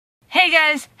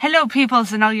Hey guys, hello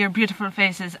peoples and all your beautiful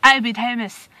faces. I be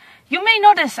Hesperus. You may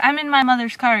notice I'm in my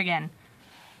mother's car again.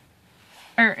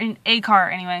 Or in a car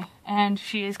anyway. And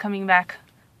she is coming back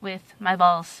with my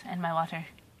balls and my water.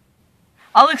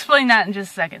 I'll explain that in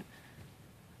just a second.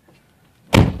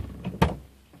 My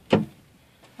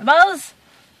balls?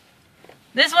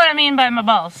 This is what I mean by my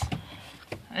balls.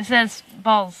 It says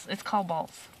balls. It's called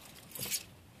balls.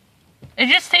 It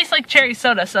just tastes like cherry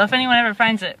soda, so if anyone ever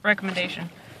finds it, recommendation.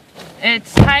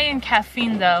 It's high in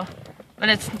caffeine though, but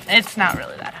it's not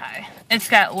really that high. It's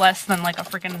got less than like a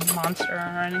freaking Monster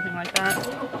or anything like that.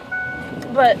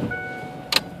 But,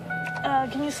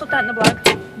 can you slip that in the blag?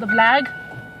 The blag?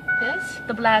 This?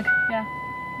 The blag, yeah.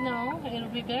 No, it'll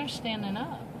be better standing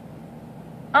up.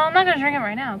 Oh, I'm not gonna drink it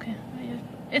right now, okay?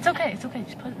 It's okay, just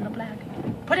put it in the blag.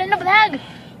 Put it in the blag!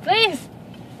 Please!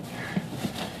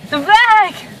 The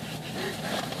bag!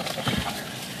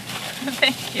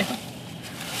 Thank you.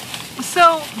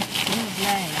 So,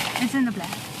 it's in the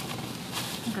blag.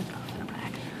 Good girl, in the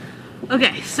blag.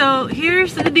 Okay, so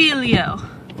here's the dealio.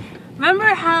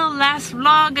 Remember how last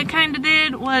vlog I kinda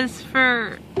did was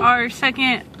for our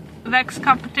second vEx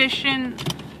competition?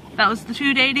 That was the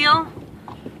 2-day deal?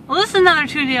 Well, this is another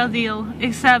 2-day deal,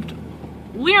 except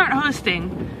we aren't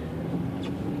hosting.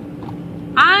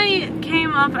 I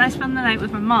came up and I spent the night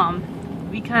with my mom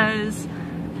because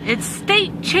it's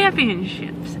state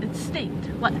championships. It's state.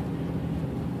 What?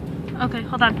 Okay,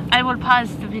 hold on. I will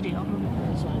pause the video.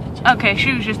 Okay,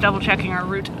 she was just double checking our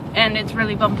route and it's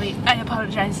really bumpy. I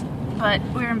apologize, but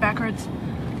we're in back roads.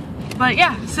 But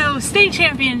yeah, so state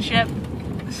championship.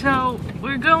 So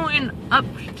we're going up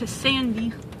to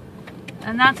Sandy,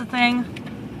 and that's a thing.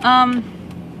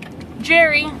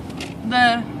 Jerry,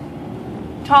 the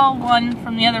tall one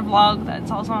from the other vlog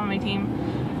that's also on my team,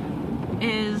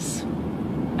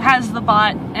 has the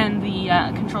bot and the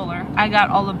controller. I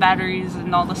got all the batteries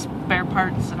and all the spare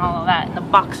parts and all of that in the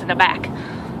box in the back.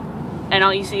 And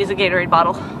all you see is a Gatorade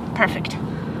bottle. Perfect.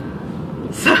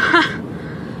 So,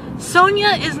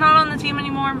 Sonia is not on the team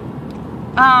anymore.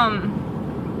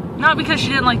 Not because she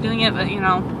didn't like doing it, but you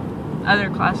know,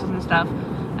 other classes and stuff.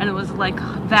 And it was like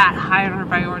that high on her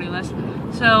priority list.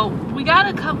 So, we got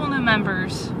a couple new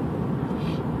members. 2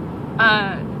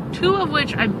 of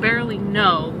which I barely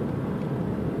know.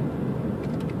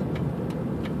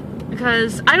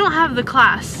 Because I don't have the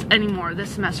class anymore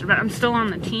this semester, but I'm still on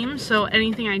the team, so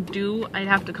anything I do, I'd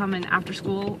have to come in after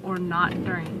school or not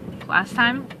during class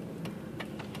time.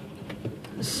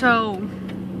 So,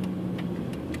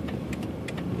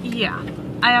 yeah,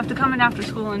 I have to come in after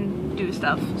school and do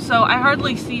stuff. So I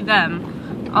hardly see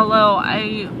them, although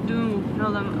I do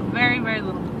know them a very, very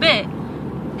little bit.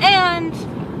 And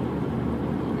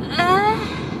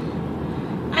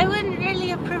I wouldn't really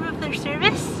approve of their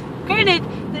service. Granted,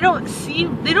 they don't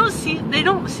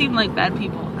seem like bad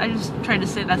people. I just tried to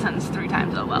say that sentence 3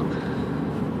 times, oh well.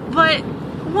 But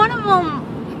one of them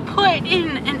put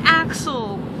in an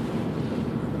axle.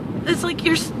 It's like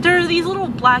there are these little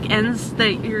black ends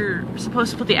that you're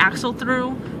supposed to put the axle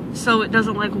through so it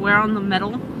doesn't like wear on the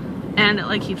metal, and it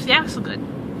like keeps the axle good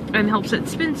and helps it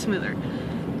spin smoother.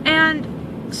 And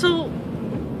so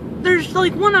there's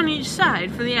like one on each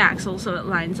side for the axle so it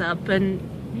lines up, and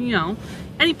you know,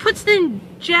 and he puts it in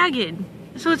jagged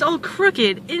so it's all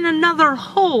crooked in another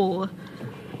hole.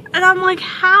 And I'm like,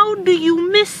 how do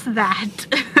you miss that?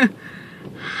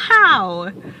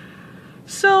 How?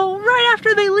 So right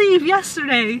after they leave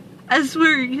yesterday, as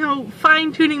we're, you know,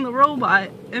 fine-tuning the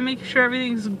robot and making sure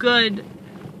everything's good,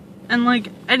 and like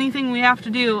anything we have to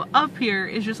do up here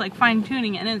is just like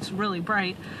fine-tuning, and it's really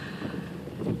bright,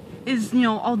 is, you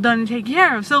know, all done and taken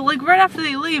care of. So like right after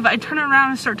they leave, I turn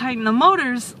around and start tightening the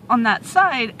motors on that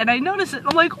side, and I notice it, and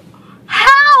I'm like,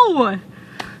 how?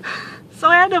 So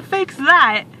I had to fix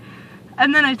that,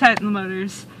 and then I tightened the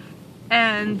motors,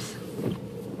 and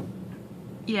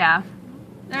yeah.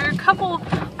 There are a couple,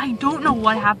 I don't know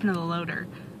what happened to the loader,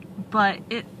 but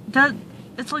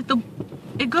it's like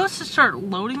it goes to start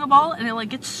loading a ball and it like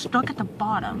gets stuck at the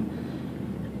bottom.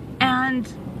 And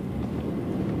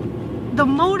the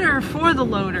motor for the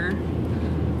loader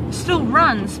still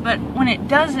runs, but when it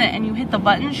doesn't and you hit the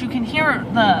buttons, you can hear it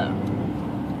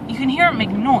make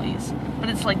noise, but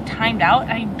it's like timed out.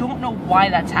 I don't know why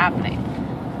that's happening.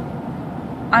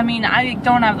 I mean, I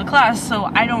don't have the class, so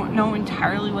I don't know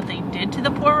entirely what they did to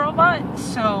the poor robot,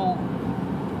 so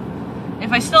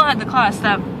if I still had the class,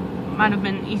 that might have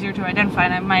been easier to identify,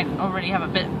 and I might already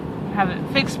have it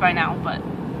fixed by now, but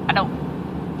I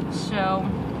don't. So,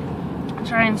 I'll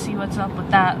try and see what's up with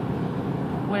that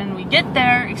when we get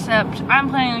there, except I'm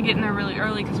planning on getting there really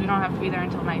early because we don't have to be there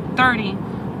until 9:30,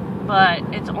 but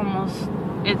it's almost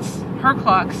it's her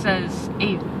clock says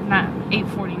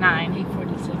 8:49.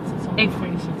 8:46. It's only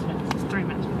 46 minutes. It's 3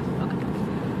 minutes. Okay.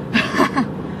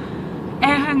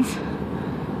 And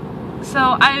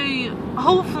so I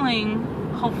hopefully,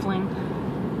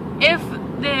 if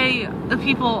the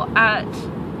people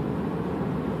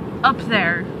up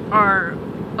there are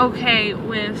okay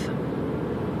with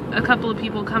a couple of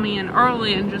people coming in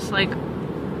early and just like,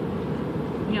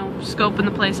 you know, scoping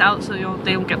the place out so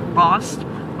they don't get lost,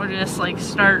 or just like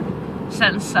start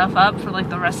setting stuff up for like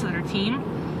the rest of their team.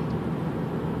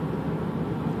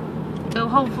 It'll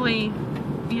hopefully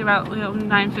be about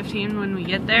 9:15 when we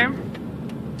get there,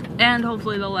 and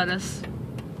hopefully they'll let us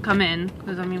come in,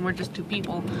 because I mean we're just 2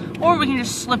 people, or we can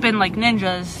just slip in like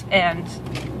ninjas and,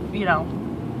 you know,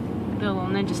 do a little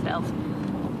ninja stealth.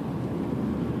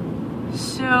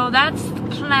 So that's the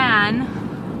plan.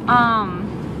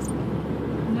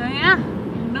 Yeah,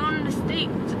 known the state.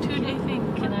 It's a 2-day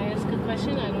thing. Can I ask a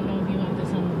question? I don't know if you want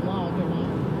this on the vlog or not.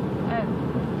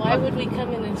 Why would we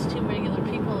come in as 2 regular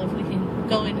people if we can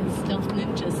go in as stealth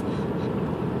ninjas?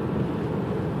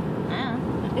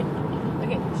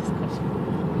 Okay, it's just a question.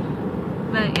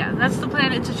 But yeah, that's the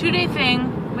plan. It's a 2-day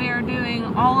thing. We are doing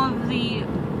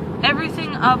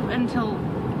everything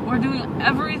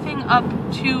up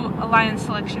to Alliance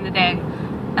Selection today.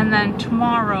 And then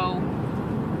tomorrow,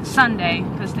 Sunday,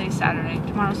 because today's Saturday,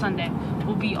 tomorrow Sunday,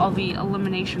 will be all the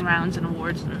elimination rounds and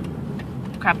awards and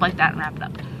crap like that, and wrap it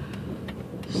up.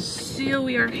 So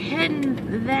we are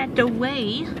heading that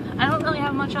way. I don't really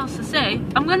have much else to say.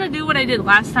 I'm gonna do what I did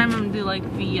last time. I'm gonna do like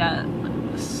the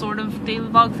sort of daily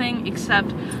vlog thing,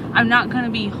 except I'm not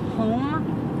gonna be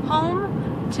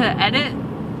home to edit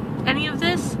any of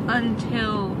this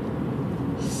until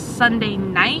Sunday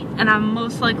night, and I'm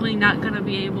most likely not gonna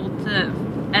be able to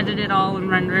edit it all and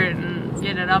render it and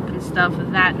get it up and stuff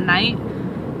that night.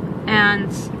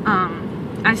 And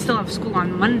I still have school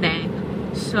on Monday,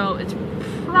 so it's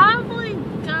probably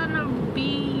gonna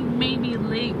be maybe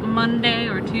late Monday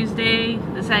or Tuesday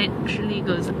this actually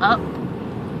goes up.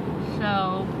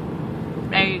 So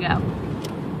there you go.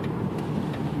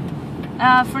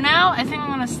 For now, I think I'm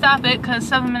gonna stop it because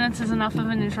 7 minutes is enough of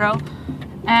an intro,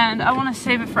 and I want to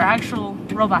save it for actual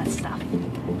robot stuff.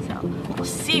 So we'll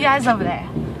see you guys over there.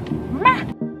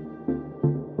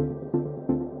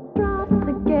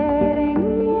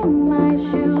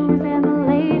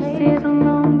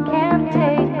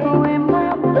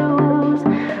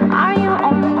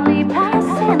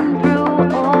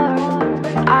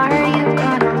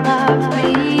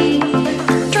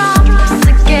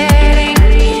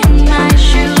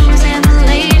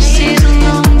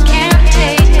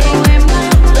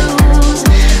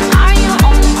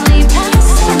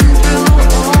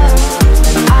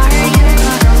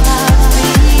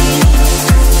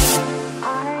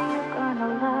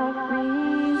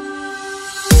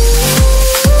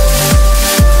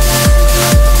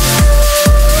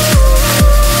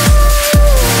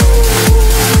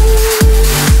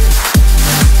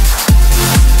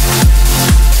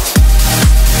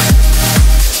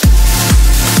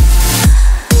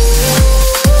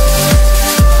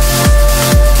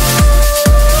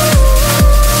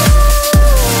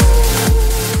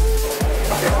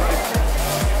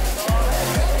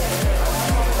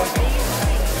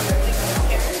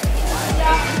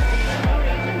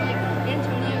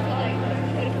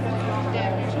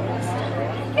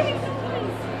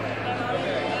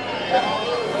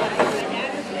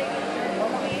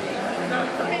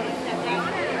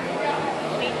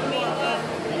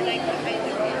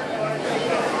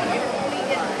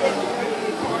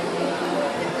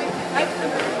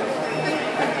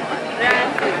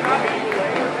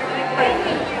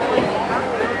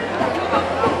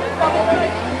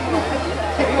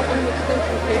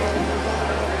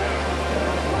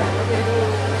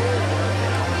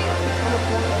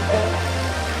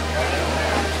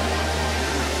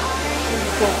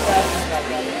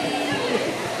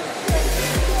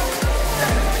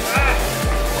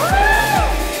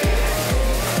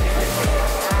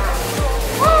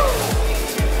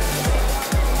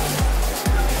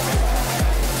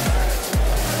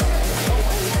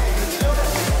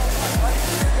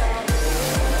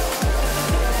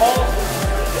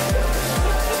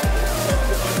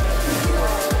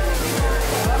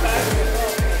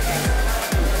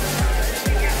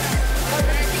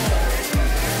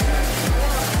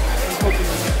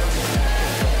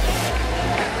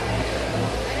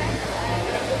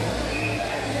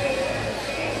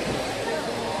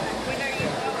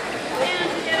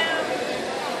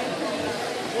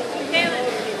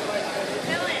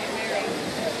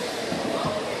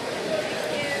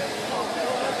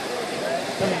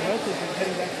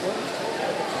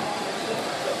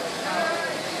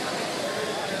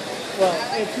 Well,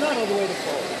 it's not all the way to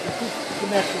full. It's just the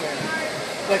mess around.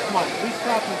 Like, come on, at least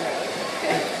stop and grab it.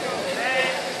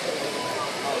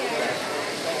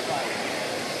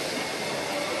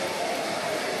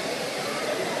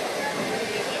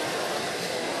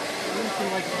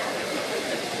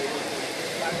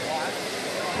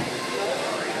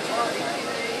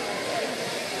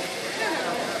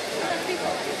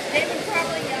 They would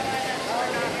probably yell at us for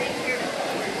not being here to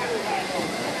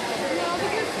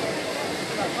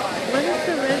What does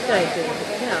the red guy do?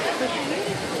 Yeah,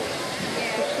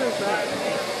 push those up.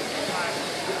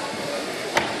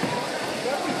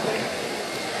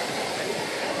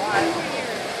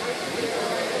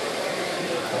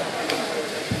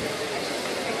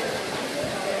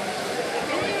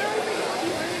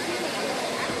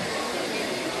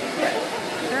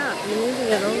 Yeah, you need to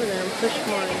get over there and push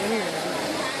more in there.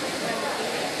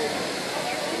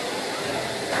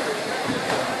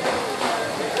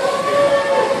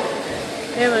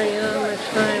 Hey, but you don't have much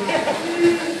time.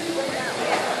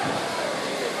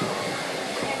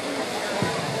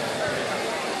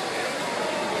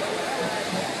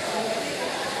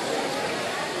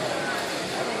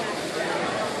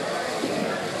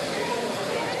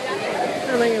 I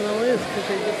think it'll lose because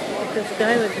this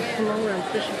guy would just come over and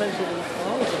push a bunch of these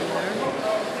balls in there.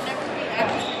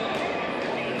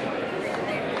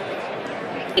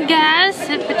 Hey guys,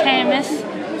 Hippopotamus.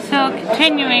 So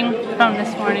continuing from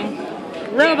this morning.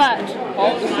 Robot.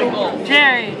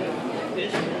 Jerry.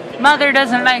 Mother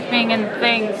doesn't like being in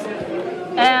things.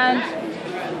 And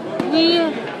we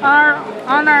are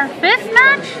on our 5th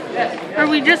match? Or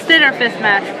we just did our 5th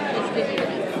match?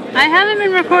 I haven't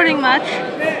been recording much.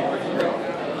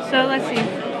 So let's see.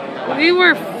 We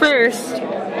were first.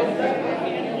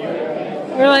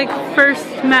 We're like first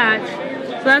match.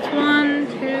 So that's 1,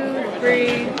 2,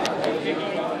 3,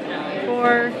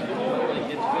 4,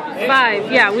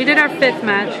 5. Yeah, we did our 5th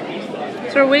match.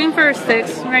 So we're waiting for our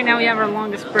 6th. Right now we have our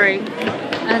longest break.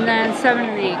 And then 7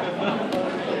 and 8.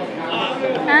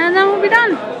 And then we'll be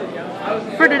done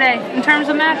for today in terms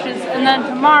of matches. And then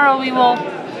tomorrow we will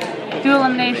do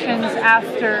eliminations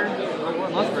after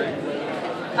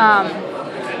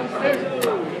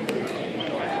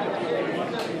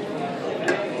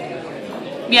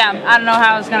yeah, I don't know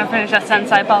how I was going to finish that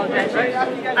sentence, I apologize.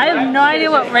 I have no idea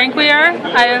what rank we are.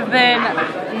 I have been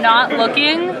not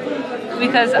looking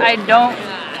because I don't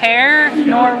care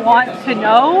nor want to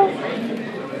know.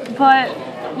 But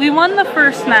we won the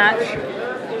first match.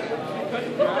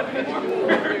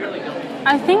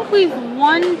 I think we've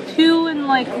won 2 and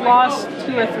like lost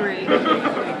 2 or 3.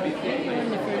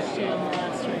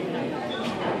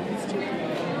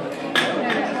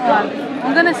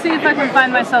 I'm gonna see if I can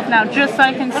find myself now, just so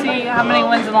I can see how many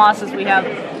wins and losses we have,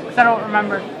 because I don't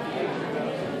remember.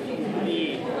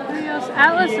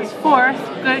 Atlas is 4th.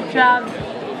 Good job,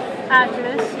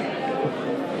 Atlas.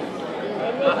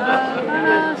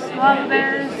 Lava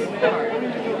Bears.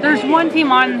 There's one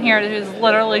team on here who's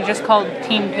literally just called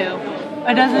Team 2.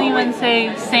 It doesn't even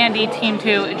say Sandy Team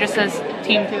 2, it just says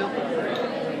Team 2.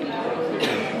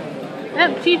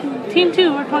 Yep, Team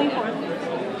 2, we're 24th.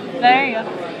 There you go.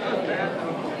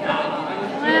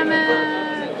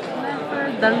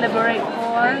 The Liberate 4.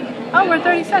 Oh, we're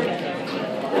 32nd.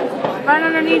 Right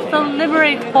underneath the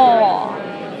Liberate 4.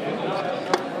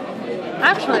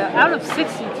 Actually, out of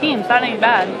 60 teams, that ain't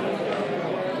bad.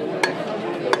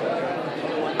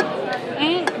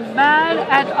 Ain't bad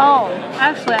at all.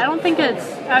 Actually, I don't think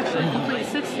it's actually complete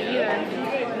 60 either.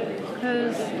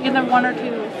 Because either 1 or 2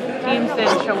 teams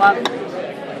didn't show up.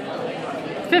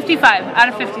 55 out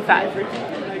of 55.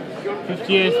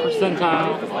 58th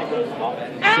percentile.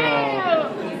 So,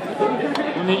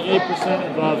 only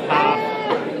 8% above half.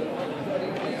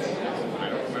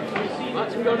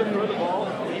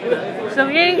 So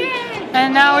yay,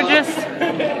 and now we're just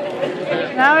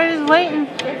waiting.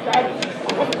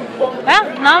 Yeah,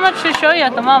 not much to show you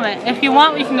at the moment. If you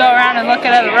want, we can go around and look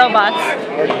at other robots.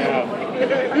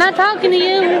 I'm not talking to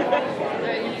you.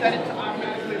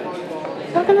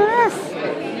 I'm talking to us.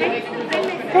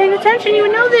 Paying attention, you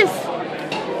would know this.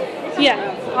 Yeah,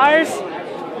 ours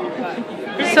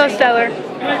is so stellar.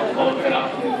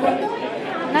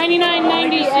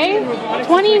 99.98?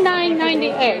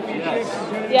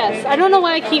 29.98. Yes, I don't know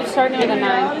why I keep starting with a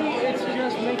 9. It's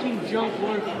just making junk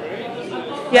work.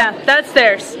 Yeah, that's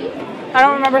theirs. I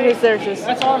don't remember whose theirs is.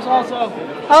 That's ours also.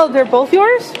 Oh, they're both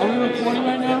yours? Are we recording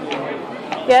right now?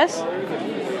 Yes.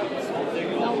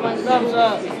 Thumbs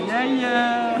up. Yeah,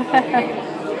 yeah.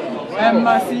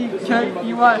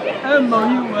 M-I-C-K-E-Y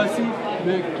M-O-U-S-E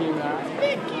Mickey Mouse.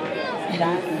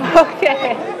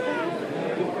 Okay.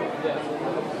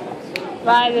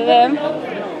 Bye to them.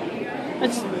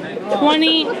 It's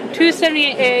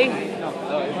 278A.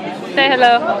 Say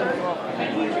hello.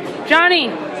 Johnny,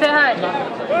 say hi.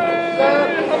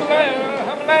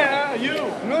 You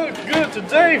look good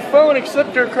today. Phone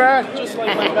acceptor crashed just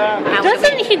like my back.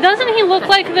 Doesn't he look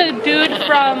like the dude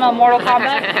from Mortal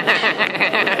Kombat?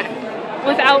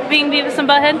 Without being Beavis and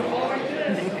Butthead?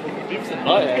 Beavis and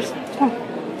Butthead.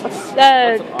 What's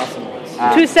Awesome.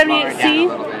 278C?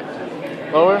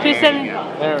 Lower? 270.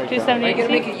 There we go.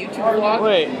 278C.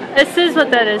 Wait. This is what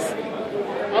that is.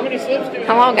 How many slips do we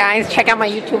Hello guys, check out my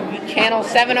YouTube channel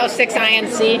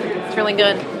 706INC. It's really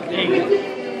good.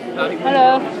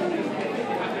 Hello.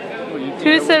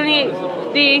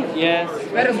 278D. Yes.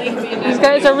 These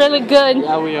guys are really good.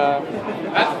 Yeah, we are.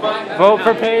 Vote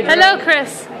for Pedro. Hello,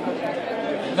 Chris.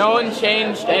 No one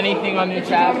changed anything on your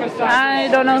chat. I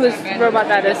don't know whose robot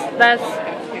that is. That's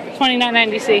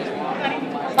 2990C.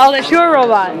 Oh, that's your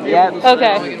robot? Yep.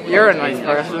 Okay. You're a nice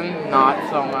person. Not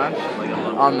so much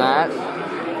on that.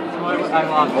 What? I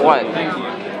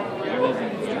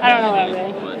don't know what I'm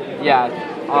doing. Yeah.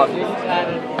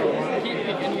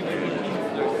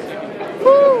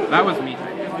 That was me.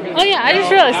 Oh yeah, I just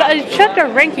realized. I checked our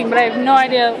ranking, but I have no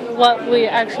idea what we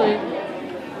actually...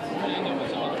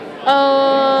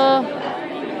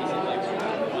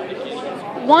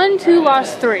 1, 2,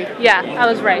 lost 3. Yeah, I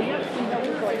was right.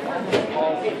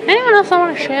 Anyone else I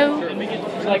want to show?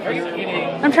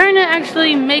 I'm trying to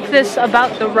actually make this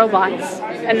about the robots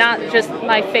and not just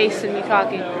my face and me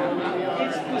talking.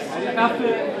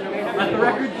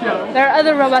 There are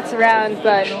other robots around,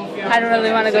 but I don't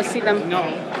really want to go see them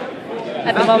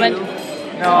at the moment.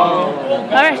 No.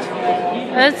 Alright,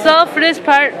 that's all for this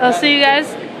part. I'll see you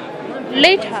guys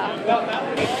later.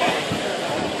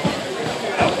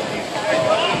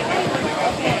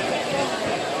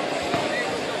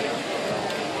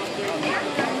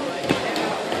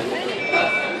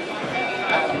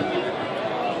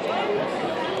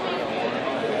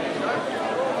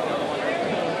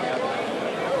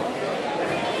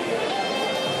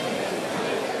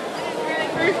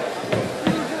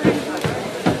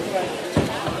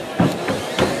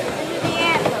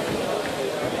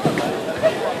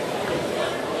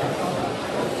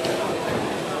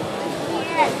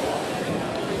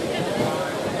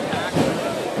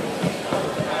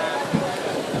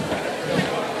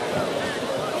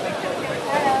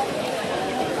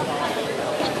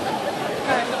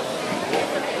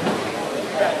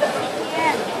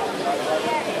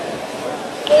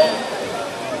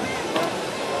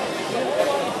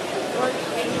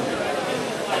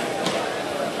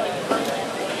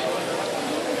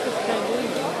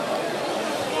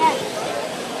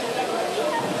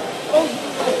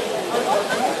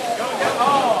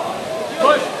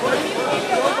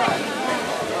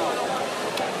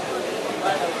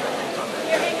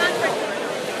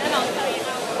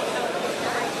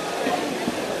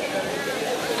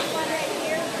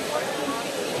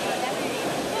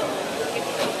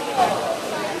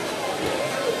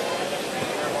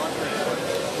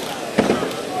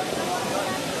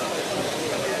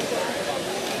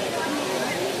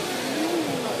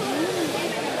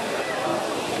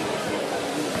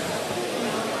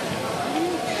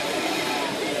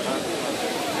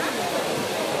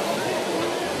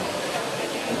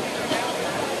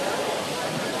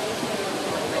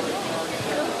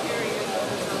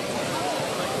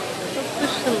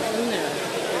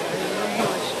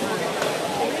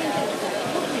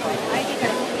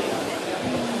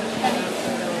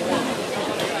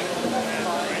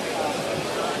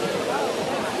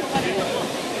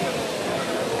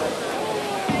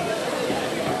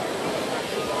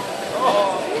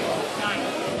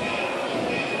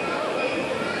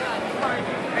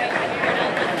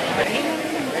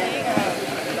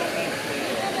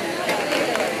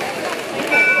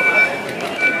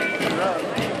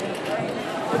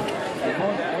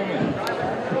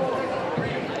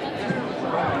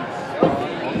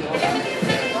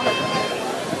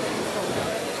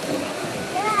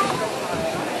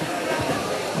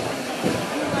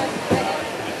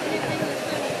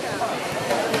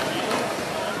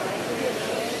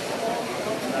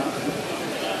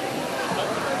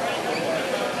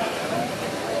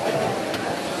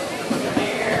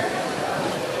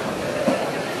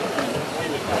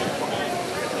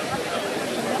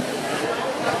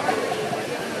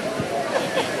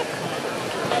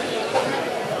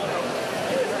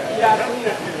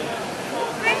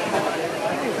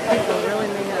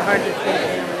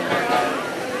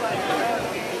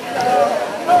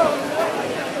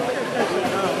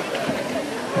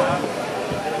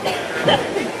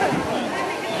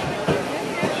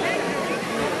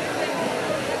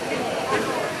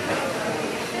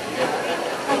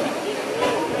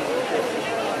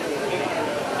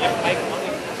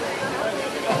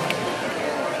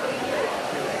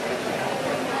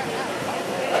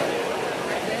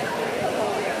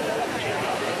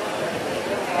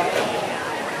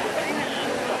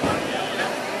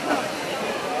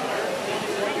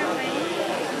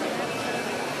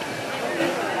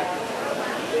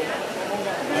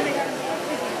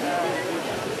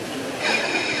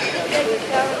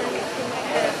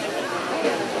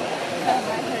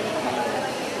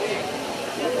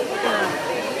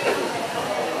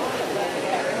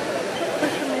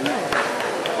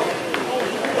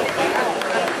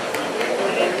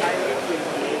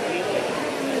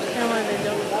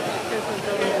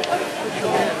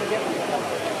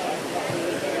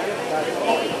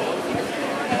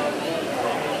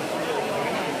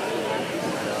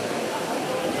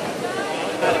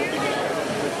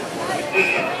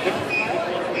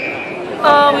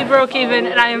 broke even,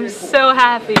 and I am so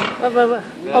happy.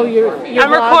 Oh, you're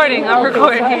I'm recording. I'm okay,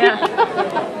 recording. sorry.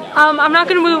 Yeah. I'm not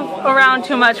gonna move around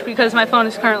too much because my phone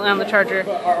is currently on the charger.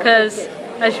 Because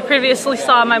as you previously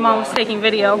saw, my mom was taking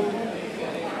video.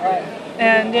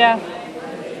 And yeah.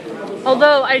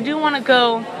 Although I do want to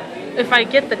go, if I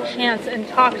get the chance, and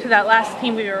talk to that last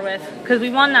team we were with, because we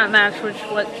won that match, which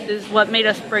is what made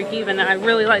us break even, and I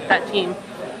really like that team.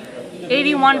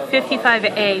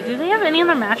 81-55A. Do they have any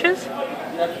other matches?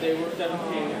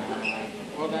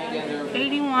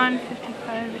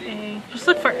 81-55A. Just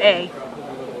look for A.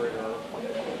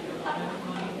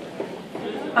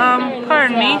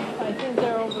 Pardon me. I think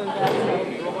they're over that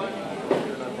side.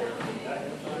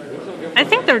 I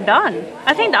think they're done.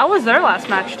 I think that was their last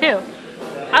match too.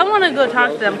 I want to go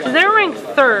talk to them because they're ranked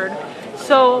 3rd.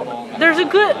 So there's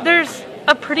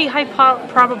a pretty high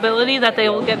probability that they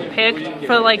will get picked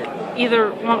for like either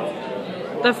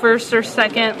the 1st or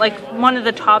 2nd, like one of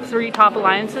the top 3 top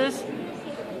alliances.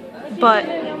 But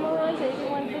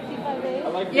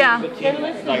yeah,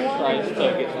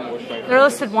 they're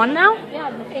listed 1 now?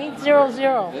 Yeah,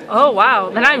 800. Oh wow,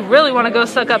 then I really want to go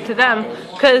suck up to them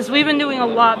because we've been doing a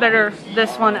lot better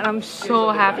this one, and I'm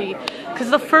so happy. Because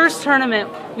the first tournament,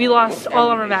 we lost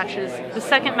all of our matches. The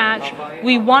second match,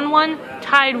 we won 1,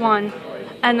 tied 1,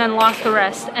 and then lost the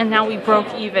rest, and now we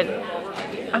broke even.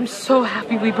 I'm so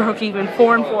happy we broke even,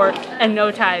 4-4, and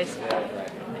no ties.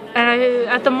 And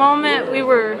at the moment, we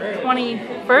were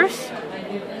 21st.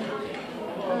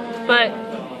 But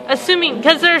assuming,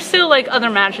 because there's still like other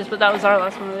matches, but that was our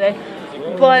last one of the day.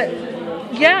 But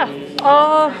yeah,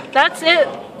 that's it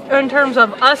in terms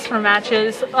of us for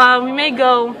matches. I might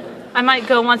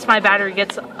go once my battery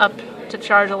gets up to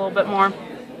charge a little bit more.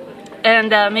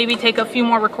 And maybe take a few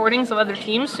more recordings of other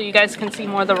teams so you guys can see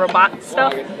more of the robot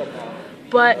stuff.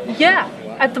 But yeah,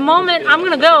 at the moment, I'm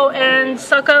going to go and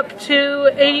suck up to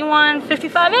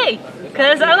 81-55A.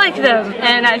 Because I like them,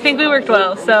 and I think we worked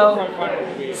well, so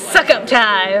suck up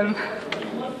time.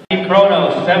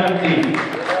 Chronos, 70.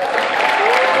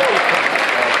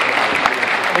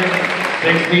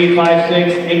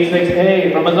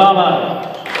 165686A from Azama.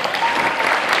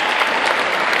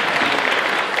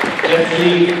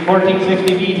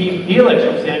 1460B Team Helix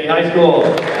from Sandy High School.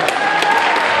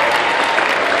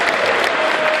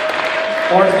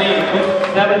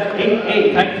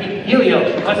 4788 Type Team Helios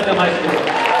from Westham High School.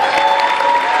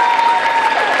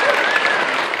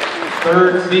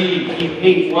 3rd C, Team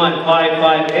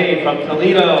 8155A from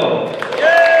Toledo.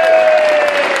 Yay!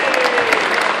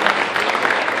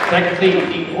 2nd C,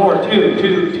 Team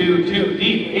 42222D,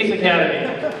 Ace Academy.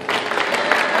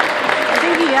 I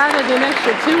think he added an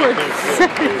extra 2 or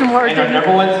 7 more. And our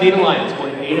number 1 seed alliance,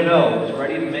 going 8-0, is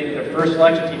ready to make their first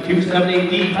selection. Team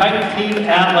 278D, Titan Team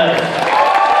Atlas.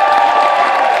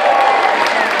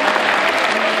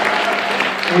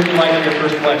 Who would you like in your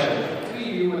first selection?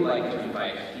 We would like to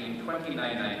invite Team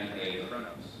 2990A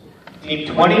Chronos. Team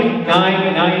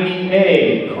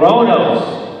 2990A Chronos.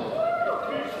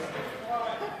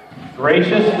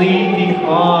 Graciously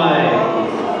declined.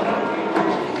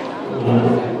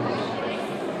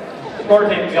 Score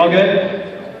team, y'all good?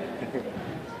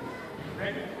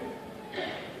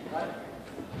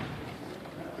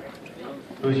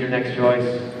 Who's your next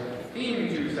choice? Team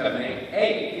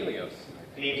 278A Helios.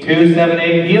 Team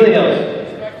 278 Helios.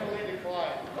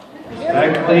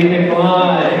 Respectfully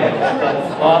declined.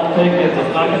 That's slot tickets.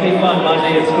 It's not going to be fun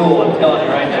Monday at school, I'm telling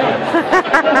you right now.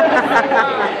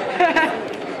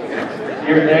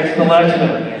 Your next selection.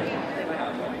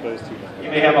 You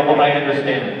may have a moment, I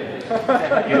understand.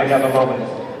 You may have a moment.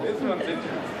 This one's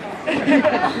interesting.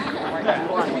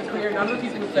 To be clear, none of the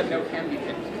people who said no can be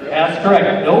picked. That's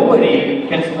correct. Nobody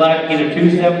can select either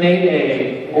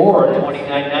 278A or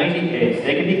 2990A.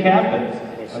 They can be captains,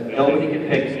 but nobody can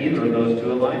pick either of those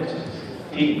 2 alliances.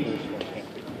 Teams.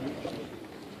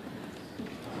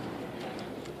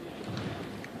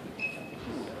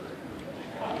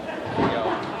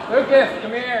 Lucas,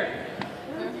 come here.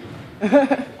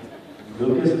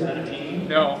 Lucas is on a team?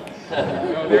 No.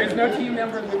 No, there is no team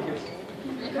member Lucas.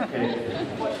 Okay.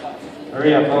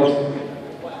 Hurry up, folks.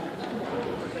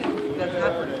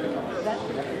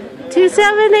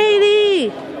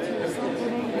 2780.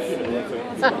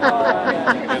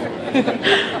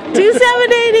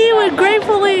 2780 would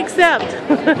gratefully accept.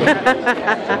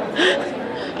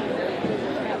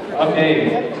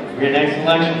 Okay, your next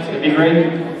selection is going to be great.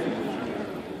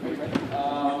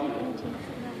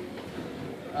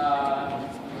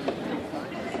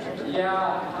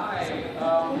 Yeah, hi.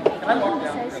 Can I walk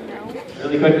down?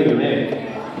 Really quickly, you may.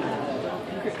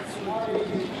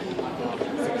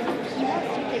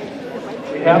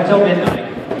 We have till midnight.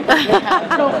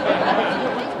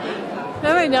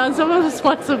 Every now and some of us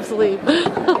want some sleep.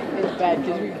 It's bad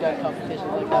because we've done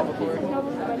competitions like that before.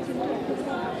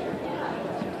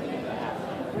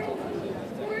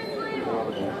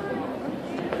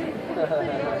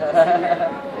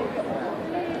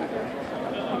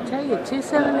 I tell you,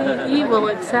 278E will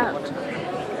accept.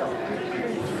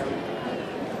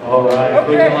 All right,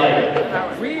 good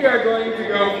light. We are going to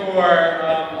go for,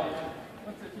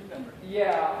 what's the team number?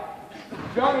 Yeah.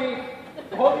 Johnny,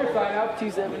 hold your sign up.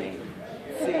 278.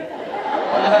 The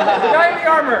guy in the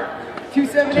armor.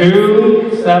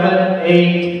 278.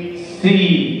 278C.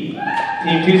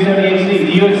 Team 278C,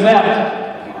 do you accept?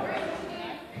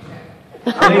 I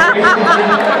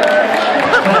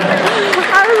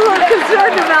was a little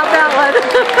concerned about that one.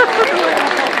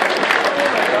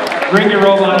 Bring your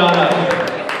robot on up.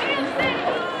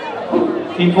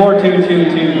 Team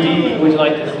 4222D, would you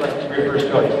like to select your first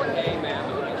choice?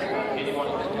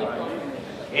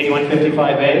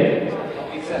 8155A?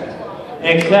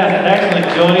 Accept. Excellent.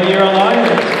 Join your alliance.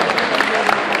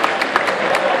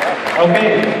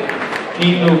 Okay.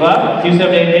 Team move up.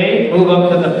 278A, move up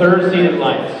to the third seated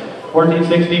alliance.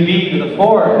 1460B to the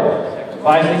fourth.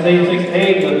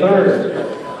 5686A to the third.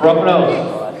 Front nose.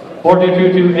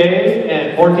 4222A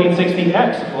and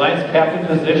 1460X, alliance captain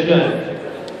position.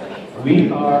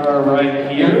 We are right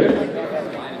here.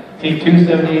 Team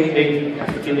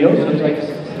 278A Helios, would you like to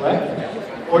select?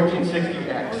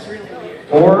 1460X.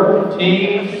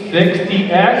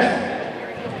 1460X.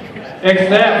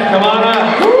 Accept. Come on up.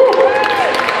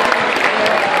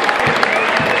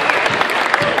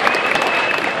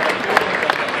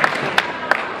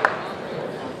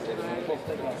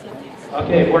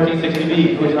 Okay,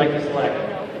 1460B, who would you like to select?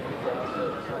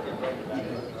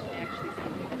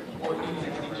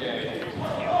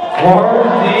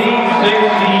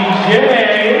 1460J.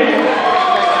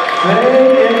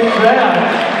 They accept.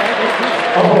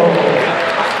 Oh.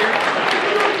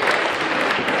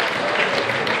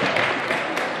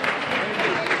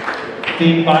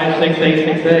 Team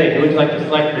 5686A, who would you like to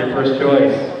select your first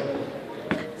choice?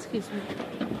 Excuse me.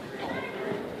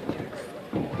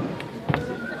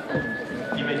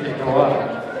 You may take a while.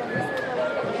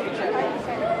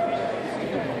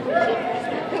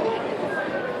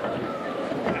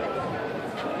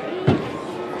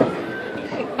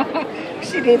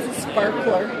 She needs a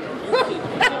sparkler.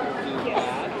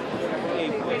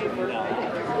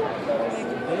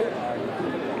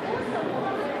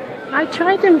 I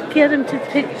tried to get him to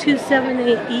pick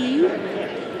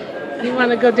 278E. You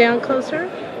want to go down closer?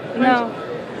 No.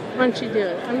 Why don't you do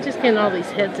it? I'm just getting all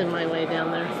these heads in my way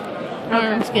down there.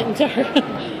 My arm's getting tired.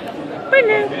 Right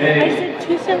now, I said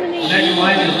 278E. Next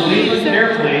line is leave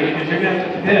carefully because you're going to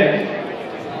have to pick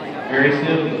very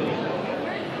soon.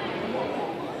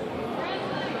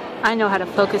 I know how to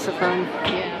focus a phone.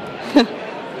 Yeah.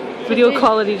 Video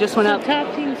quality just went up.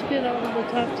 Top teams fit all the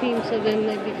top teams, so then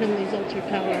they become these ultra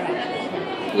power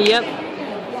options. Yep.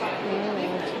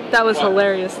 That was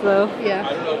hilarious, though. Yeah.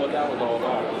 I don't know what that was all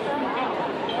about.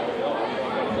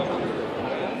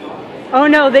 Oh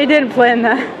no, they didn't plan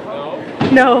that.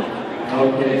 No.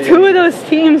 Okay. 2 of those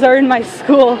teams are in my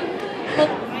school.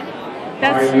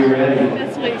 That's, Are you ready?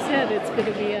 that's what he said. It's going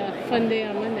to be a fun day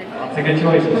on Monday. Lots of good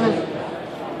choices.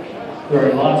 There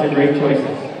are lots of great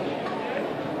choices.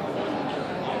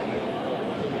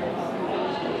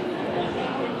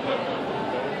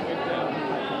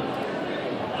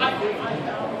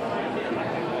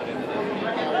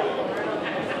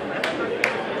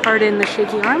 Pardon the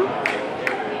shaky arm.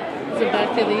 Is it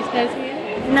back to these guys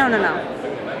again? No.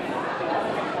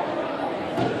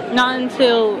 Not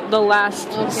until the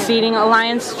last seeding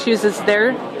alliance chooses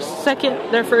their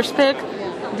first pick,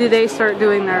 do they start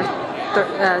doing their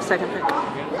second pick.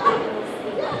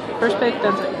 First pick,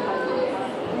 then second.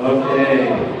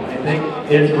 Okay. I think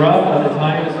it's rough, but the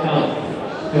time has come.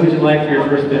 Who would you like for your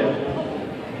first pick?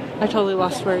 I totally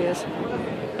lost where he is.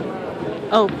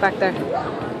 Oh, back there.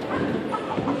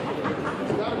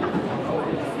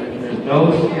 There's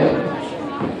no skip.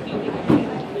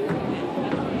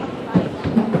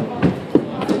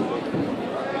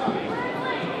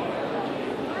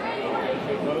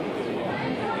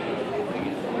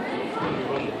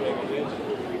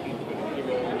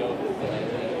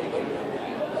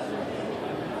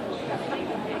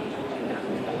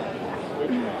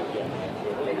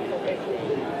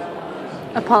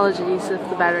 Apologies if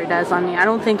the battery dies on me. I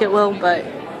don't think it will, but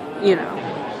you know.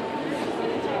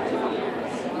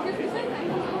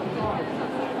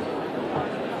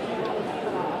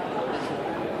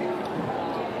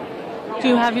 Do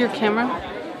you have your camera?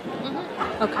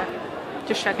 Mm-hmm. Okay.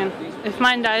 Just checking. If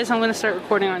mine dies, I'm going to start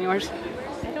recording on yours. I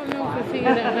don't know if we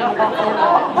figured out how to record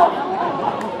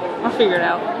on it. I'll figure it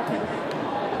out.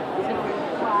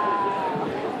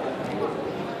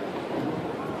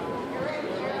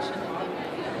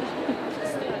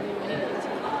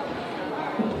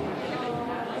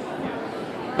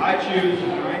 I choose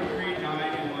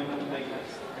 939 Lake.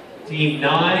 Team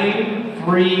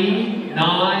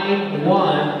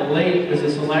 9391 Lake is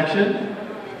a selection.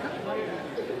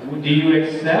 Do you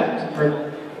accept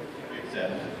or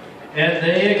accept? And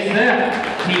they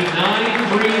accept. Team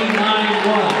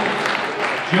 9391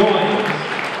 joins.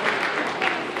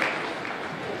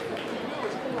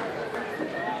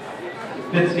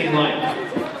 Fifth seed line.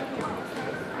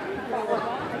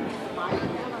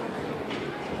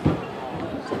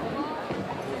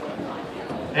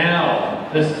 Now,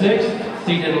 the sixth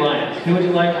seeded alliance. Who would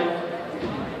you like?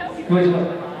 Who would you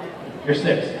like? Your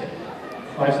sixth.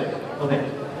 5-6. Okay.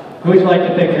 Who would you like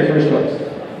to pick your first choice?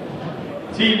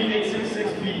 Team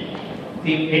 866B.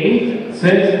 Team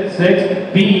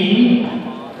 866B.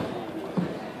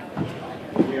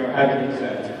 We are happy to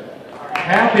accept.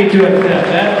 Happy to accept.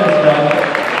 That's the stuff.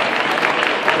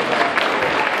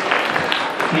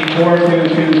 Team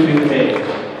 4222A.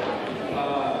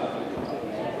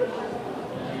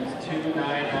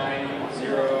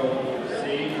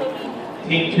 2990C.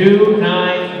 Team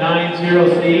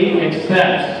 2990C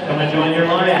accepts. Come and join your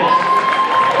alliance.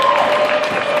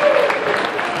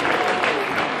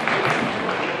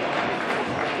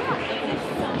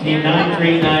 Team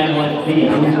 9391B,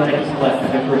 who would you like to select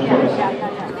their first choice?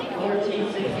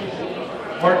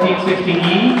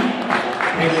 1460E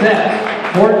accepts.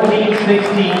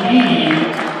 1460E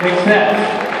accepts.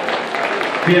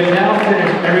 We have now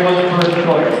finished everyone's first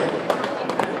choice.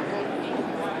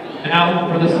 Now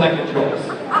for the second choice.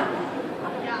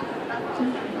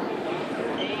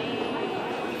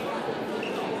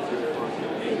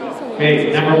 Okay,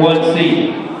 number 1C.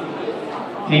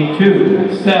 Team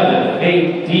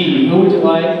 278D. Who would you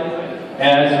like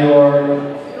as your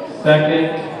second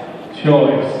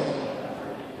choice?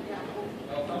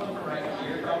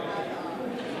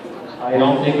 I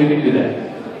don't think we can do that.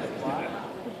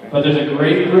 But there's a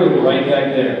great group right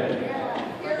back there.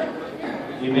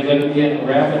 You may look again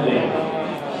rapidly.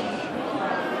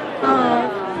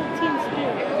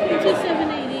 It's a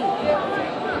 780.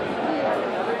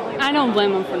 I don't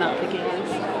blame him for not picking us.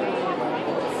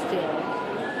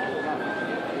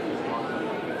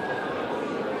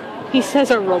 He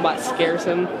says our robot scares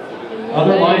him.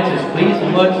 Other alliances, please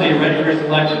look so you're ready for your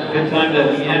selection. Good time to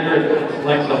enter and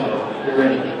select someone. You're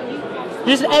ready.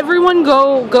 Just everyone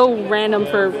go random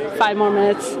for 5 more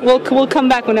minutes. We'll come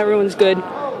back when everyone's good.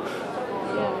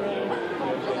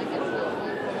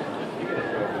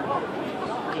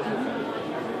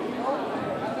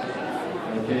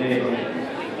 Okay.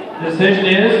 Decision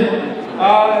is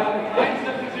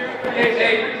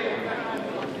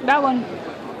 97038. That one.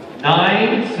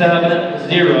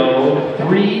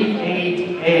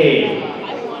 97038A.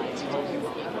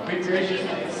 We graciously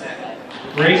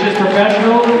accept. Gracious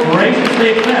professional, graciously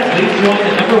accept. Please join the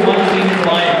number 1 seeded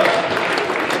alliance.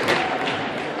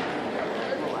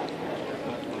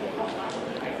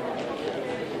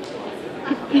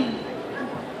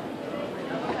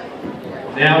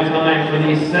 Now time for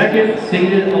the second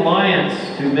seeded alliance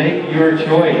to make your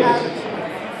choice.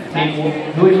 Team,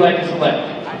 who would you like to select?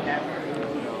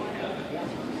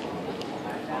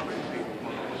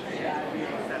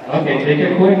 Okay, take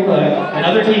a quick look. And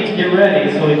other teams, get ready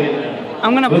so we can...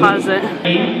 I'm gonna pause it.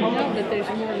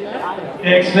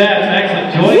 Accept,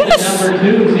 excellent. Join the number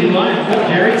 2 seed alliance. Go,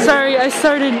 Jerry. Sorry, I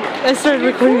started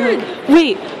recording.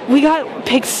 Wait, we got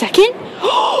picked second? I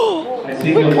see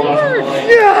you watching.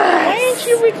 Yes! Why aren't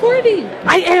you recording?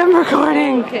 I am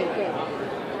recording. Okay, good.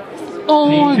 Oh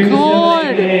my Team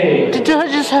god! 278A. Did that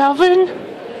just happen?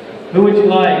 Who would you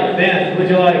like? Ben, who would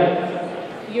you like?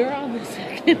 You're on the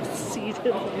second seat of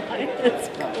the alliance.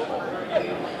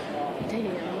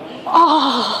 Damn.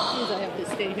 Oh, Means I have to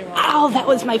stay here all ow, that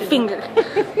was my finger.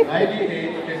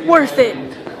 98. Worth it.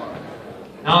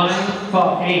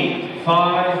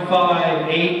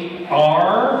 98558R.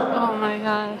 Oh my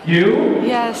god. You?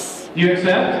 Yes. Do you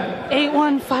accept?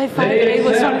 8155A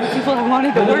was one of the people I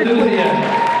wanted to work with.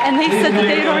 And they said that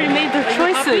they had already made their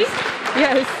choices.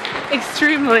 Yes,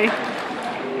 extremely.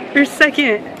 You're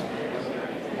second.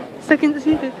 Second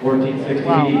seated.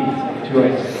 1460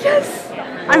 choice. Yes!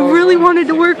 I really wanted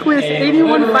to work with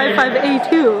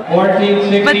 8155A2.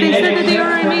 1460. But they said that they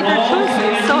already made their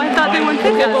choices, so I thought they wouldn't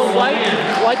pick us.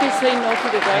 Why'd they say no to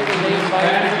the guy that they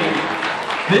invited?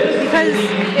 Because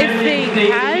if they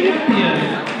had,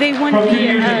 they wouldn't be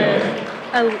an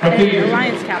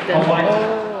alliance captain.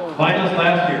 Finals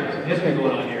last year. Some history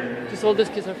going on here. Because all these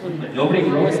kids are from Nobody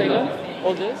wrote it Sega? up.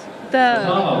 All this?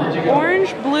 The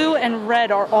orange, blue, and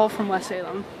red are all from West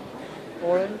Salem.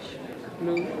 Orange,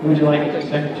 blue. Who would you like as a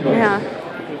second choice? Yeah.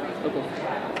 Okay.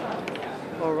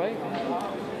 All right.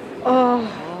 Oh,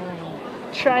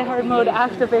 try hard mode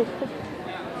activated.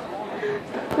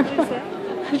 What did you say?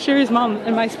 Sherry's mom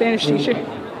and my Spanish teacher.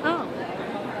 Oh.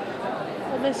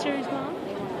 Oh, that's Sherry's mom?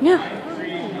 Yeah.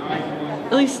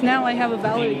 At least now I have a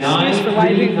valid excuse for why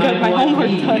I didn't get my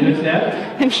homework done.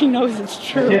 And she knows it's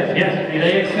true. Yes,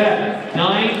 they accept.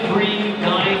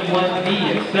 9391B,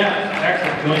 accept.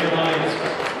 Excellent, join your lines.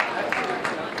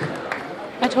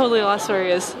 I totally lost where he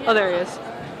is. Oh, there he is.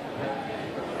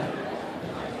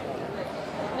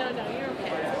 No, you're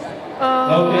okay.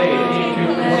 Okay,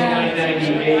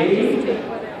 4998.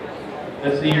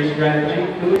 Let's see your strategy.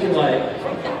 Who would you like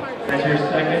as your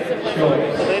second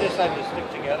choice? So they decided to stick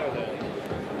together then.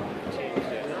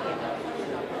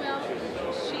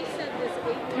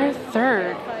 They're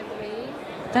third.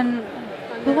 Then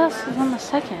who else is on the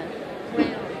second?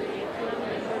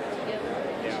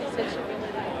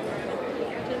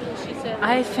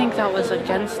 I think that was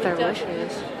against their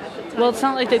wishes. Well, it's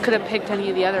not like they could have picked any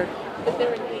of the other. But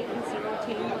they're an 8 and 0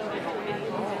 team, like 8 and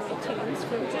 0 teams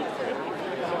from Texas.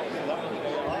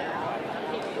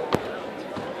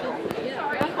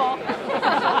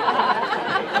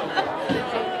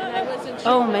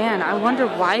 Oh man, I wonder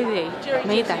why they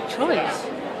made that choice.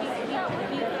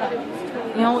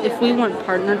 You know, if we weren't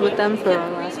partnered with them for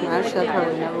our last match, that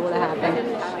probably never would have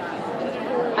happened.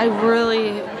 I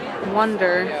really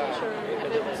wonder.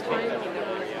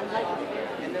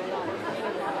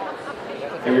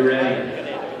 Are you ready?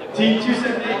 Team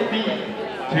 278B.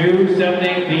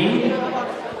 278B.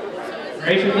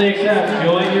 Graciously accept.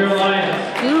 Join your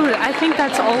alliance. Dude, I think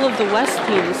that's all of the West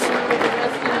teams.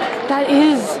 That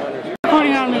is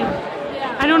recording on me.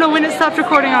 I don't know when it stopped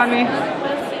recording on me.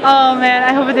 Oh man,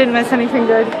 I hope it didn't miss anything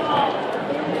good.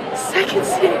 Second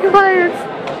City Alliance.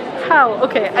 How?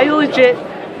 Okay, I legit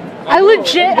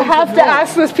have to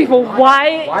ask those people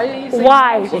why.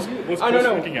 Why? I don't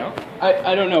know.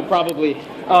 I don't know, probably.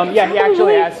 Yeah, he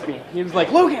actually asked me. He was like,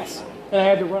 Lucas! And I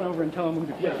had to run over and tell him who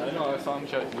to play. Yeah, I know, I saw him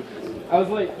shout Lucas. I was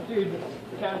like, dude,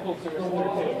 catapults are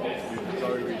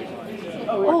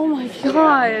Oh my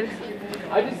god.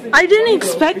 I didn't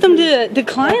expect them to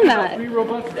decline that.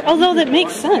 Although that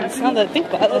makes sense now that I think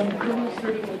about it.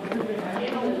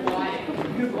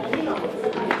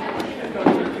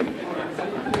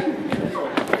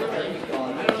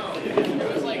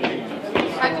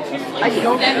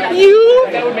 You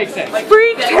that would make sense.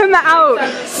 freaked him out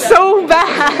so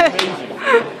bad.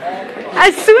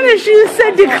 As soon as you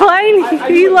said decline,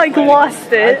 he like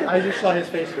lost it. I just saw his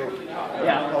face go.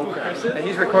 Yeah. Okay. And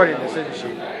he's recording this, isn't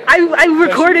she? I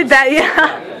recorded that,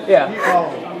 yeah. Yeah. Oh.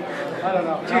 I don't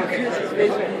know.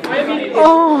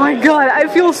 Oh my god, I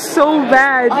feel so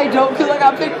bad. I don't, because I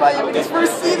got picked by him when he's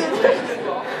first seated.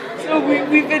 So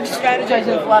we've been strategizing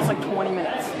for the last like 20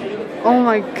 minutes. Oh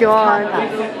my god.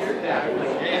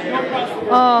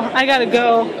 Oh, I gotta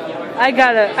go. I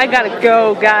gotta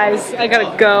go, guys. I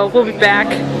gotta go. We'll be back.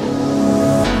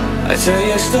 I tell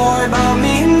you a story about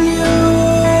me and you.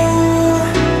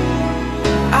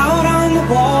 Out on the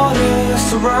water,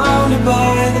 surrounded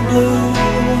by the blue.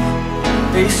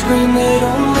 They scream that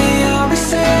only I'll be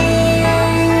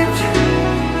saved.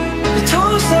 They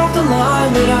toss off the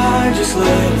line, but I just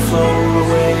let it float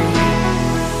away.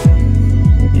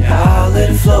 Yeah, I let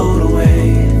it float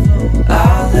away.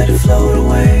 I let it float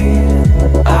away.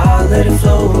 I let it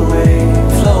float away,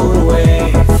 float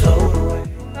away, float away.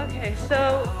 Okay, so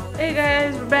hey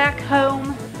guys, we're back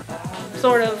home.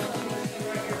 Sort of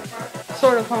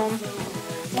home.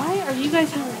 Why are you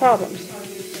guys having problems?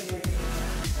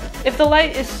 If the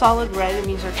light is solid red, it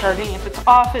means they're charging. If it's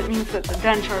off, it means that they're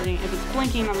done charging. If it's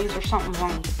blinking, that means there's something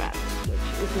wrong with the battery,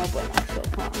 which is no bueno. So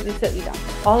come on, let me set you down.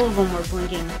 All of them were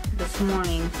blinking this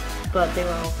morning, but they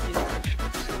were all fully charged,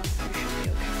 so it should be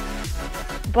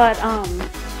okay. But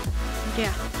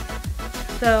yeah.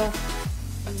 So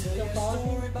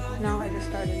no, I just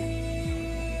started.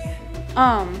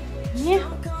 Yeah,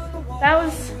 that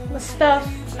was the stuff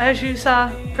as you saw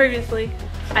previously.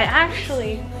 I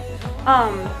actually,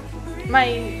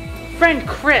 my friend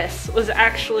Chris was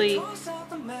actually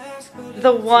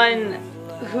the one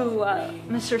who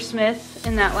Mr. Smith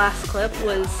in that last clip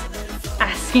was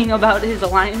asking about his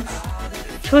alliance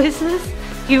choices.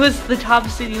 He was the top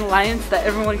seeding alliance that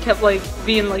everyone kept like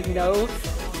being like no,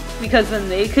 because then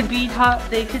they could be top.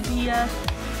 They could be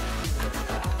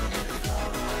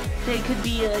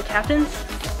captains.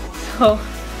 So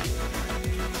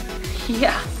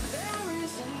yeah,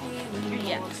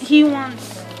 he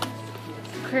wants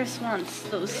Chris wants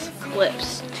those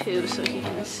clips too so he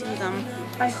can see them.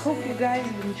 I hope you guys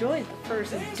enjoyed the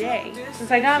first day.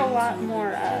 Since I got a lot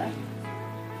more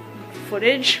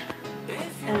footage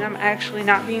and I'm actually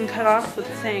not being cut off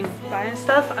with saying bye and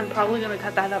stuff, I'm probably going to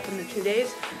cut that up into 2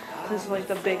 days. This is like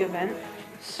the big event.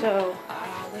 So,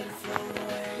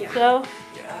 yeah. So,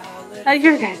 how's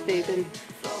your guys' day been?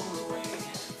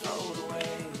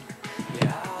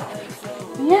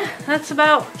 Yeah, that's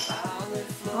about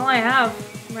all I have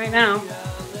right now.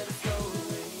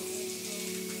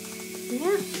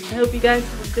 Yeah, I hope you guys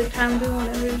have a good time doing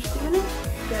whatever you're doing.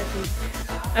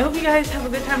 I hope you guys have a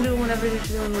good time doing whatever you're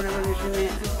doing, whatever you're doing.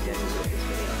 I hope you guys enjoyed this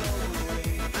video.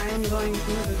 I am going to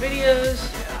do other videos.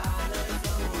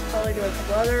 Probably do a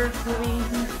couple other movie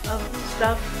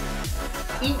stuff.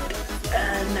 Eat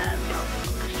and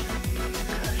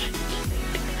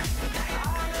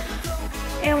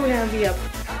and we're gonna be up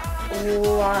a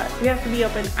lot. We have to be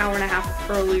up an hour and a half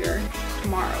earlier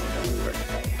tomorrow than we were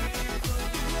today.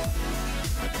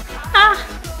 Ah!